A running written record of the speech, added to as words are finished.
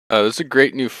There's a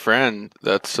great new friend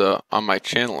that's on my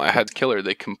channel. I had to kill her.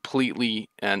 They completely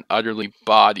and utterly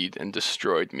bodied and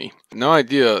destroyed me. No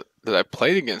idea that I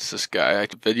played against this guy. I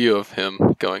had a video of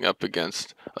him going up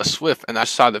against a Swift, and I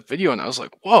saw the video and I was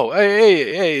like, whoa,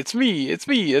 hey, it's me,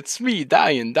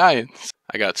 dying.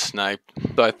 I got sniped.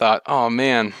 So I thought, oh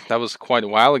man, that was quite a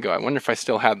while ago. I wonder if I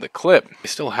still have the clip. I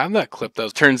still have that clip, though.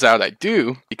 Turns out I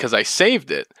do, because I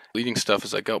saved it. Leading stuff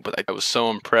as I go, but I was so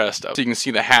impressed. So you can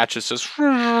see the hatchet says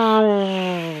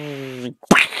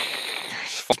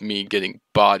me getting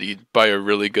bodied by a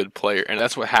really good player, and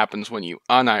that's what happens when you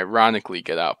unironically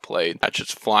get outplayed.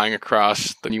 Hatchet's flying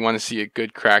across. Then you want to see a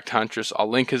good cracked Huntress. I'll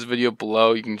link his video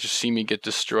below. You can just see me get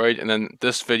destroyed, and then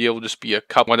this video will just be a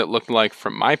cut what it looked like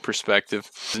from my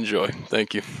perspective. Enjoy.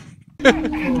 Thank you.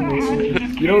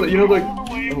 you know, like. Oh,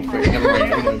 wait, never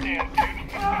mind.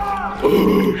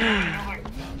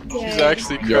 She's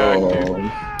actually cracked,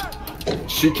 dude.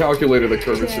 She calculated the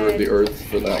curvature of the earth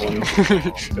for that one.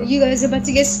 You guys are about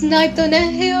to get sniped on that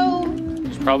hill.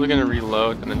 She's probably gonna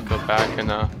reload and then go back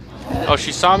and oh,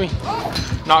 she saw me.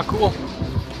 Not cool.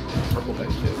 Purple head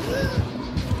kid.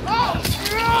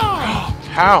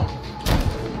 How?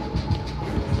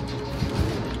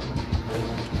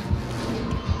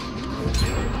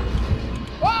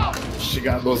 She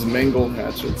got those mangled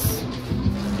hatchets.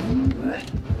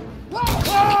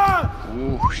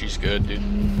 Ooh, she's good, dude.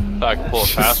 Thought I could pull a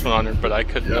fast one on her, but I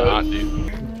could not,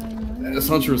 dude. This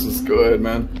Huntress is good,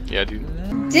 man. Yeah, dude.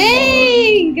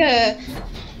 Dang!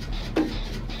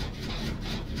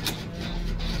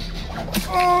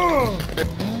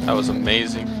 That was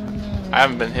amazing. I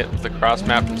haven't been hit with the cross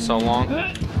map in so long.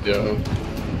 Yeah.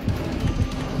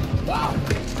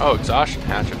 Oh, exhaustion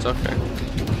hatchets, okay.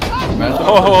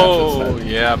 Oh,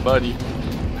 yeah, buddy.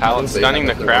 Pallet stunning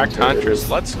the cracked Huntress.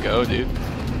 Let's go, dude.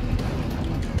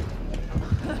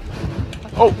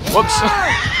 Oh, whoops.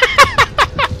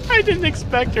 I didn't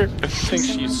expect her. I think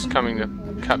she's coming to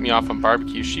cut me off on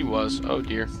barbecue. She was. Oh,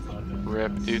 dear.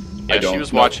 Rip, dude. Yeah, she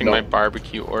was watching my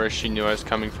barbecue, or she knew I was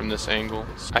coming from this angle.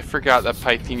 I forgot that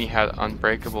Pythini had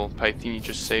Unbreakable. Pythini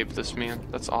just saved this man.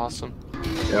 That's awesome.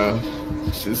 Yeah,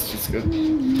 she's good.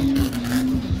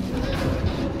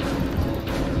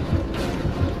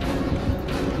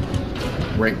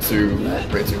 Rank 2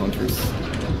 Huntress.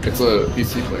 It's a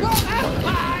PC player.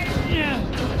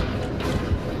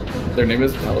 Their name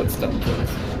is Pallet Stem.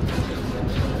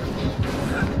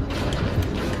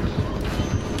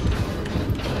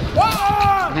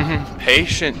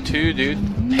 Patient too, dude.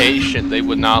 Patient. They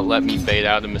would not let me bait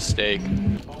out a mistake.